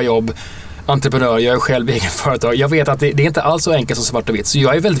skapar jobb, entreprenör, jag är själv egen företag. Jag vet att det är inte alls så enkelt som svart och vitt, så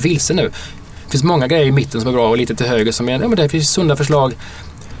jag är väldigt vilse nu. Det finns många grejer i mitten som är bra och lite till höger som är, men det finns sunda förslag.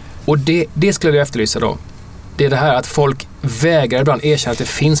 Och det skulle jag efterlysa då. Det är det här att folk vägrar ibland erkänna att det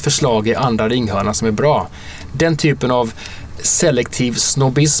finns förslag i andra ringhörnan som är bra. Den typen av selektiv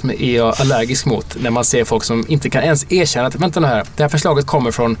snobbism är jag allergisk mot, när man ser folk som inte kan ens erkänna att vänta nu här, det här förslaget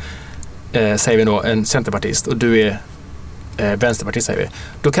kommer från säger vi då, en centerpartist och du är vänsterpartist, säger vi.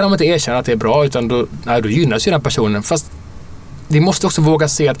 Då kan de inte erkänna att det är bra, utan då gynnas ju den personen. Fast vi måste också våga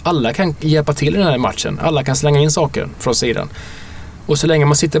se att alla kan hjälpa till i den här matchen. Alla kan slänga in saker från sidan. Och så länge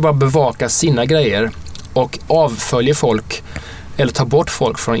man sitter bara bevaka sina grejer och avföljer folk eller tar bort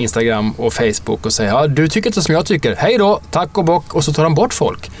folk från Instagram och Facebook och säger, ja, du tycker inte som jag tycker. Hej då, tack och bock. Och så tar de bort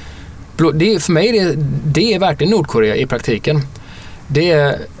folk. För mig det är verkligen Nordkorea i praktiken.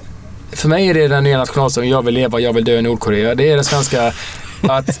 För mig är det den nya nationalsången, jag vill leva, jag vill dö i Nordkorea. Det är det svenska,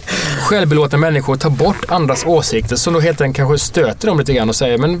 att självbelåtna människor tar bort andras åsikter, som då helt enkelt kanske stöter dem lite grann och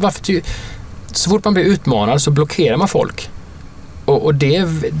säger, men varför så fort man blir utmanad så blockerar man folk. Och det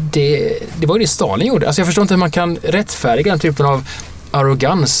var ju det Stalin gjorde. Alltså jag förstår inte hur man kan rättfärdiga den typen av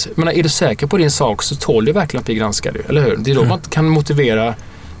arrogans. Men är du säker på din sak så tål du verkligen att bli granskad, eller hur? Det är då man kan motivera.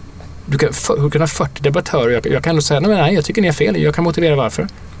 Du kan ha 40 debattörer. Jag kan ändå säga, nej, jag tycker ni är fel. Jag kan motivera varför.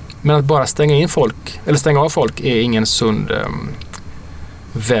 Men att bara stänga av folk är ingen sund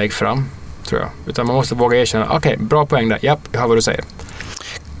väg fram, tror jag. Utan man måste våga erkänna, okej, bra poäng där. Japp, jag hör vad du säger.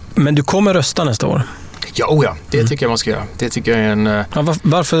 Men du kommer rösta nästa år? Ja, det tycker jag man ska göra. Det tycker jag är en... Ja,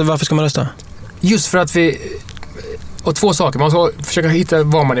 varför ska man rösta? Just för att och två saker. Man ska försöka hitta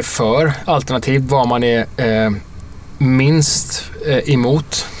vad man är för, alternativt vad man är minst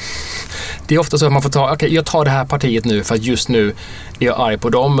emot. Det är ofta så att man får jag tar det här partiet nu för att just nu är jag arg på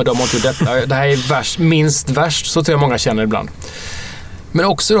dem, men de har inte gjort detta. Det här är minst värst, så tror jag många känner ibland. Men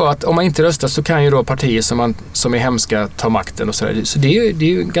också då att om man inte röstar så kan ju då partier som är hemska ta makten och sådär. Så det är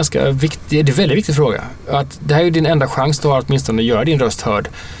ju ganska viktigt, det är en väldigt viktig fråga. Att det här är ju din enda chans du har åtminstone att göra din röst hörd.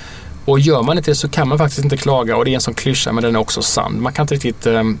 Och gör man inte det så kan man faktiskt inte klaga, och det är en sån klyscha, men den är också sann. Man kan inte riktigt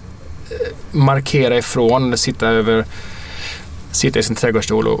markera ifrån, sitta i sin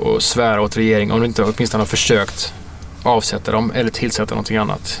trädgårdsstol och svära åt regeringen om du inte åtminstone har försökt avsätta dem eller tillsätta någonting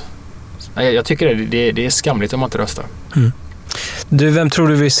annat. Jag tycker det är skamligt om man inte röstar. Du, vem tror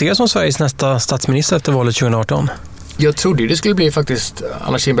du vi ser som Sveriges nästa statsminister efter valet 2018? Jag trodde det skulle bli faktiskt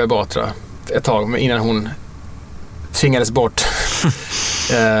Anna Kinberg Batra ett tag, men innan hon tvingades bort.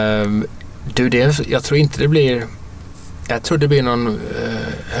 Jag tror inte det blir... Jag tror det blir någon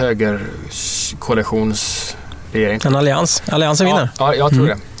högerkoalitionsregering. En allians? Alliansen vinner? Ja, jag tror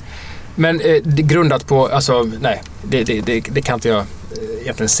det. Men det grundat på... Alltså, nej, det kan inte jag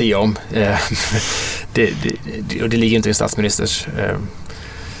egentligen se om. Och det ligger inte i statsministers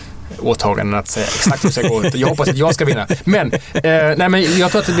åtaganden att säga exakt hur det ska gå ut. Jag hoppas att jag ska vinna. Men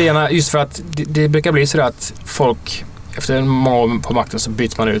jag tror att det blir just för att det brukar bli så att folk efter många år på makten så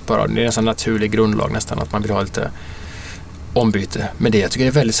byter man ut bara. Det är en sån naturlig grundlag nästan att man vill ha lite ombyte. Men jag tycker det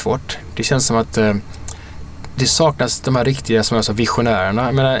är väldigt svårt. Det känns som att det saknas de här riktiga, som jag sa, visionärerna.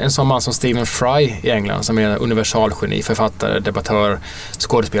 Jag menar, en sån man som Stephen Fry i England, som är universalgeni, författare, debattör,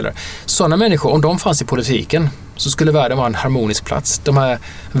 skådespelare. Sådana människor, om de fanns i politiken så skulle världen vara en harmonisk plats. De här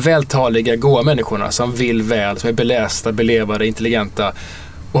vältaliga, goa människorna som vill väl, som är belästa, belevade, intelligenta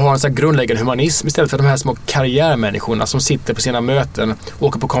och ha en sån här grundläggande humanism istället för de här små karriärmänniskorna som sitter på sina möten,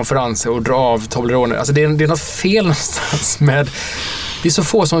 åker på konferenser och drar av Toblerone. Alltså det är något fel någonstans med... Det är så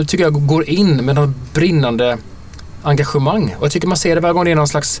få som tycker jag går in med något brinnande engagemang. Och jag tycker man ser det varje gång det är någon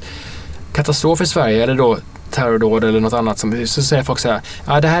slags katastrof i Sverige eller då terrordåd eller något annat, så säger folk så här: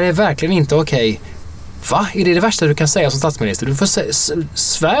 ja, det här är verkligen inte okej. Va? Är det värsta du kan säga som statsminister? Du får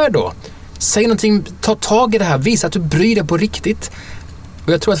svär då. Säg någonting, ta tag i det här, visa att du bryr dig på riktigt.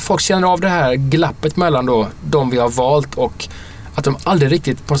 Och jag tror att folk känner av det här glappet mellan då de vi har valt och att de aldrig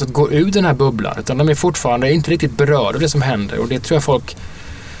riktigt på något sätt går ur den här bubblan, utan de är fortfarande inte riktigt berörda av det som händer, och det tror jag folk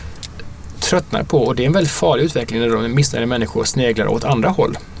tröttnar på, och det är en väldigt farlig utveckling när de missnöjda människor sneglar åt andra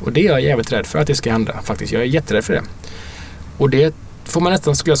håll, och det är jag jävligt rädd för att det ska hända faktiskt. Jag är jätterädd för det, och det får man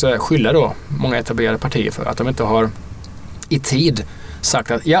nästan, skulle jag säga, skylla då många etablerade partier för, att de inte har i tid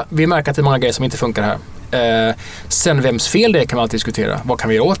sagt att ja, vi märker att det är många grejer som inte funkar här. Sen vems fel det är kan man alltid diskutera. Vad kan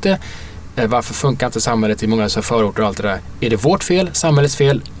vi göra åt det? Varför funkar inte samhället i många så förorter och allt det där? Är det vårt fel? Samhällets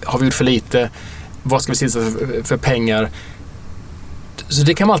fel? Har vi gjort för lite? Vad ska vi sitta för pengar? Så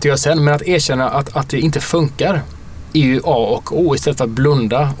det kan man alltid göra sen, men att erkänna att det inte funkar är ju A och O istället för att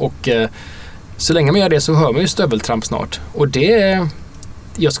blunda, och så länge man gör det så hör man ju stöveltramp snart, och det,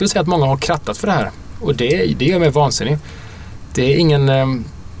 jag skulle säga att många har krattat för det här, och det gör mig vansinnig. Det är ingen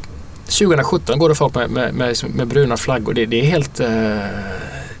 2017 går det folk med bruna flaggor, det är helt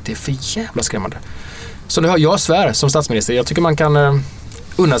det är för jävla skrämmande. Så nu har jag svär som statsminister. Jag tycker man kan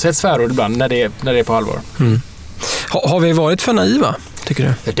unna sig ett svärord ibland när det är på allvar. Mm. Har vi varit för naiva, tycker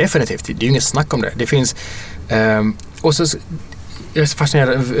du? Ja, definitivt. Det är ju inget snack om det. Det finns... och så jag är så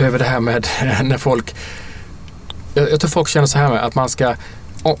fascinerad över det här med när folk... Jag tror folk känner så här med att man ska...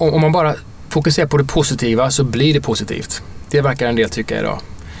 Om man bara fokuserar på det positiva så blir det positivt. Det verkar en del tycka idag.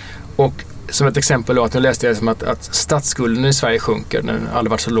 Och som ett exempel då, att nu läste jag som att statsskulden i Sverige sjunker. Den har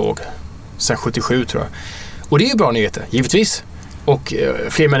aldrig varit så låg sedan 77, tror jag. Och det är ju bra nyheter, givetvis. Och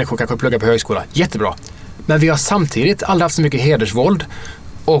fler människor kanske pluggar på högskola. Jättebra. Men vi har samtidigt aldrig haft så mycket hedersvåld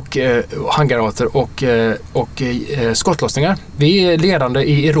och handgranater och skottlossningar. Vi är ledande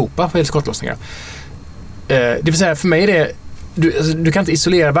i Europa på skottlossningar. Det vill säga, för mig är det... Du kan inte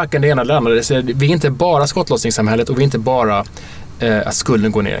isolera varken det ena eller det andra. Vi är inte bara skottlossningssamhället och vi är inte bara att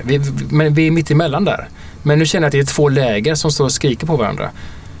skulden går ner. Men vi är mitt emellan där. Men nu känner jag att det är två läger som står och skriker på varandra.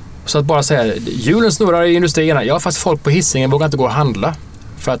 Så att bara säga, hjulen snurrar i industrierna. Ja, fast folk på Hisingen vågar inte gå och handla.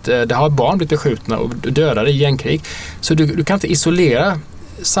 För att det har barn blivit beskjutna och dödade i gängkrig. Så du kan inte isolera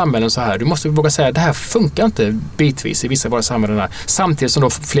samhällen så här. Du måste våga säga att det här funkar inte bitvis i vissa av våra samhällen här. Samtidigt som då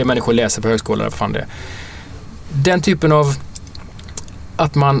fler människor läser på högskolan. Den typen av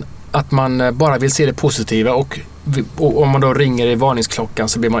att man bara vill se det positiva, och om man då ringer i varningsklockan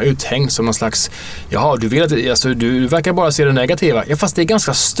så blir man uthängd som någon slags, jaha, du verkar bara se det negativa. Ja, fast det är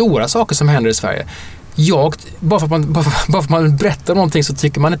ganska stora saker som händer i Sverige. Bara för att man berättar någonting så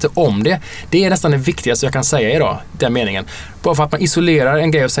tycker man inte om det. Det är nästan det viktigaste jag kan säga idag, den meningen. Bara för att man isolerar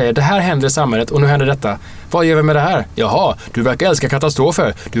en grej och säger, det här händer i samhället och nu händer detta. Vad gör vi med det här? Jaha, du verkar älska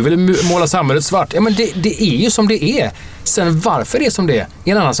katastrofer. Du vill måla samhället svart. Ja, men det är ju som det är. Sen varför det är som det är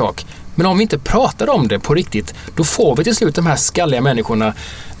en annan sak. Men om vi inte pratar om det på riktigt, då får vi till slut de här skalliga människorna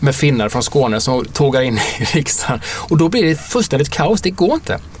med finnar från Skåne som tågar in i riksdagen. Och då blir det fullständigt kaos. Det går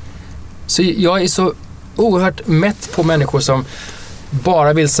inte. Så jag är så oerhört mätt på människor som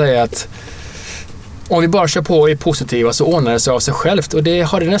bara vill säga att om vi bara kör på och är positiva så ordnar det sig av sig självt. Och det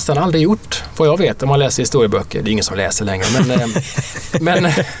har det nästan aldrig gjort, vad jag vet, om man läser historieböcker. Det är ingen som läser längre,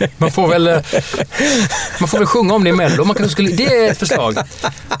 men man får väl sjunga om det i Mello. Det är ett förslag.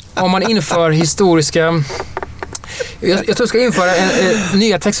 Om man inför historiska... Jag tror jag ska införa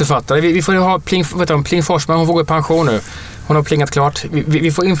nya textförfattare. Vi får ha Pling Forsman, hon får gå i pension nu. Hon har plingat klart.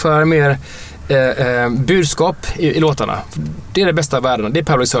 Vi får införa mer budskap i låtarna. Det är det bästa av världen. Det är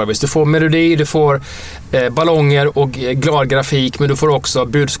public service. Du får melodi, du får ballonger och glad grafik, men du får också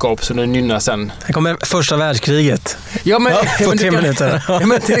budskap som du nynnar sen. Här kommer första världskriget. Ja, men, på 3 minuter. Ja,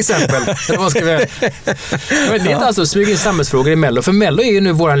 men till exempel. Men det är alltså smyga in samhällsfrågor i Mello. För Mello är ju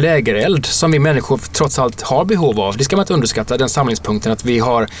nu våran lägereld som vi människor trots allt har behov av. Det ska man inte underskatta, den samlingspunkten att vi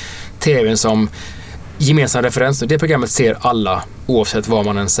har tvn som gemensam referens. Det programmet ser alla, oavsett vad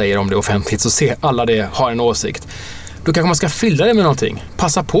man än säger om det offentligt, så ser alla det, har en åsikt. Då kanske man ska fylla det med någonting.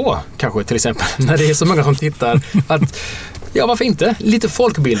 Passa på, kanske till exempel, när det är så många som tittar, att, ja, varför inte? Lite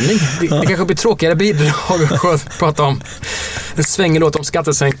folkbildning. Det kanske blir tråkigare bidrag att prata om en svängelåt om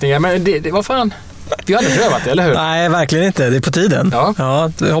skattesänkningar, men det vad fan? Vi har aldrig prövat det, eller hur? Nej, verkligen inte. Det är på tiden.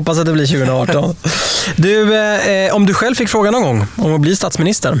 Ja, jag hoppas att det blir 2018. Du, om du själv fick fråga någon gång om att bli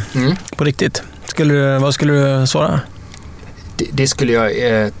statsminister på riktigt, vad skulle du svara? Det skulle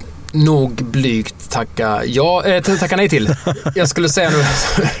jag nog blygt tacka nej till. Jag skulle säga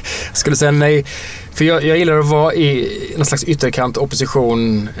nej. För jag gillar att vara i någon slags ytterkant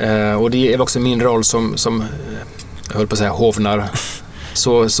opposition, och det är också min roll som jag höll på att säga hovnar.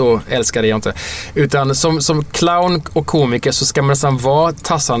 Så älskar jag inte. Utan som clown och komiker så ska man nästan vara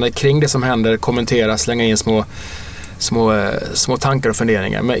tassande kring det som händer, kommentera, slänga in små tankar och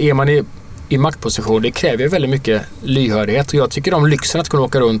funderingar. Men är man i maktposition, det kräver väldigt mycket lyhördhet, och jag tycker om lyxen att kunna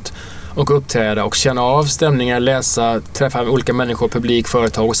åka runt och uppträda och känna av stämningar, läsa, träffa olika människor, publik,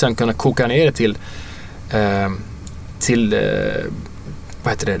 företag, och sen kunna koka ner det till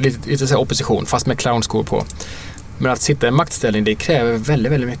vad heter det? Lite så här opposition, fast med clownskor på. Men att sitta i maktställning, det kräver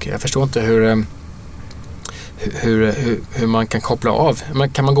väldigt, väldigt mycket. Jag förstår inte hur man kan koppla av.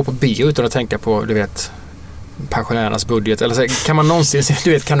 Kan man gå på bio utan att tänka på, du vet, pensionärernas budget? Eller så, kan man någonsin,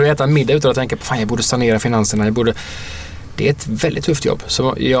 du vet, kan du äta middag utan att tänka på, fan, jag borde sanera finanserna, det är ett väldigt tufft jobb.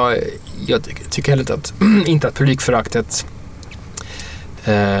 Så jag tycker heller inte att publikföraktet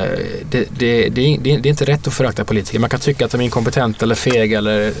det är inte rätt att förakta politiker. Man kan tycka att de är inkompetenta eller fega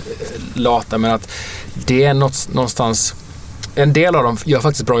eller lata, men att det är någonstans, en del av dem gör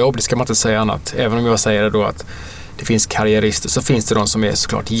faktiskt bra jobb, det ska man inte säga annat. Även om jag säger det då att det finns karriärister, så finns det de som är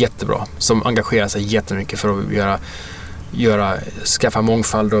såklart jättebra, som engagerar sig jättemycket för att skaffa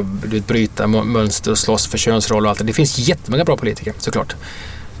mångfald och bryta mönster och slåss för könsroll och allt det. Det finns jättemånga bra politiker, såklart.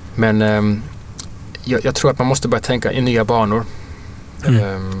 Men jag tror att man måste börja tänka i nya banor.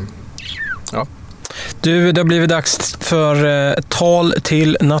 Ja. Det har blivit dags för tal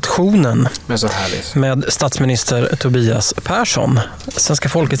till nationen. Men så härligt. Med statsminister Tobias Persson. Svenska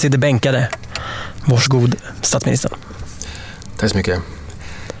folket sitter bänkade. Varsågod, statsministern. Tack så mycket.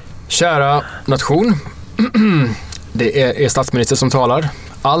 Kära nation. Det är statsminister som talar.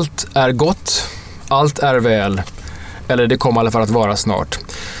 Allt är gott. Allt är väl. Eller det kommer i alla fall att vara snart.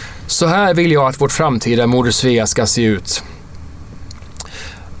 Så här vill jag att vårt framtida Moder Svea ska se ut.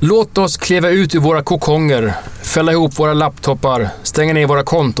 Låt oss kliva ut ur våra kokonger, fälla ihop våra laptopar, stänga ner våra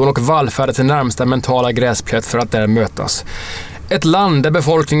konton och vallfärda till närmsta mentala gräsplätt för att där mötas. Ett land där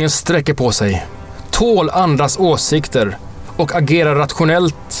befolkningen sträcker på sig, tål andras åsikter och agerar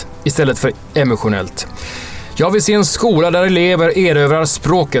rationellt istället för emotionellt. Jag vill se en skola där elever erövrar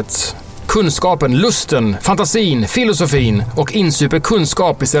språket, kunskapen, lusten, fantasin, filosofin och insuper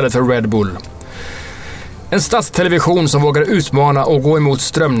kunskap istället för Red Bull. En statstelevision som vågar utmana och gå emot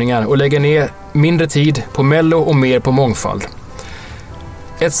strömningar och lägger ner mindre tid på mello och mer på mångfald.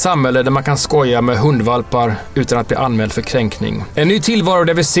 Ett samhälle där man kan skoja med hundvalpar utan att bli anmäld för kränkning. En ny tillvaro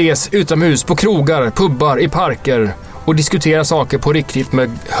där vi ses utomhus, på krogar, pubbar, i parker och diskuterar saker på riktigt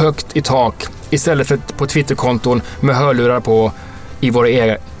med högt i tak istället för på Twitterkonton med hörlurar på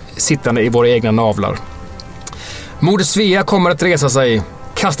sittande i våra egna navlar. Moder Svea kommer att resa sig,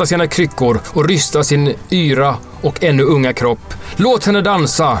 kasta sina kryckor och rysta sin yra och ännu unga kropp. Låt henne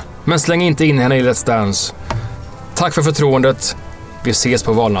dansa, men släng inte in henne i Let's Dance. Tack för förtroendet. Vi ses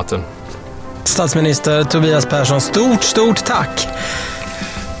på valnatten. Statsminister Tobias Persson, stort tack.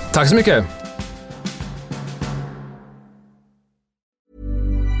 Tack så mycket.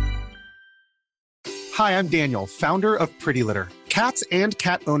 Hi, I'm Daniel, founder of Pretty Litter. Cats and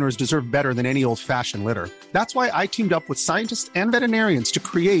cat owners deserve better than any old-fashioned litter. That's why I teamed up with scientists and veterinarians to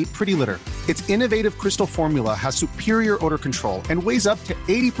create Pretty Litter. Its innovative crystal formula has superior odor control and weighs up to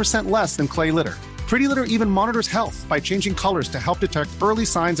 80% less than clay litter. Pretty Litter even monitors health by changing colors to help detect early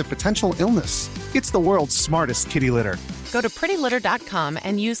signs of potential illness. It's the world's smartest kitty litter. Go to prettylitter.com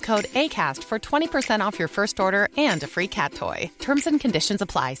and use code ACAST for 20% off your first order and a free cat toy. Terms and conditions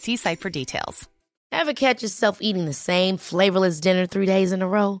apply. See site for details. Ever catch yourself eating the same flavorless dinner 3 days in a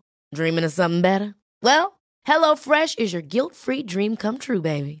row? Dreaming of something better? Well, HelloFresh is your guilt-free dream come true,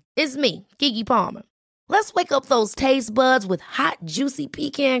 baby. It's me, Keke Palmer. Let's wake up those taste buds with hot, juicy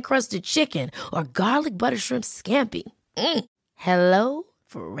pecan-crusted chicken or garlic butter shrimp scampi. Hello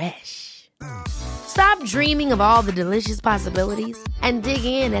Fresh. Stop dreaming of all the delicious possibilities and dig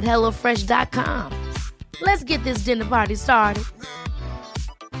in at HelloFresh.com. Let's get this dinner party started.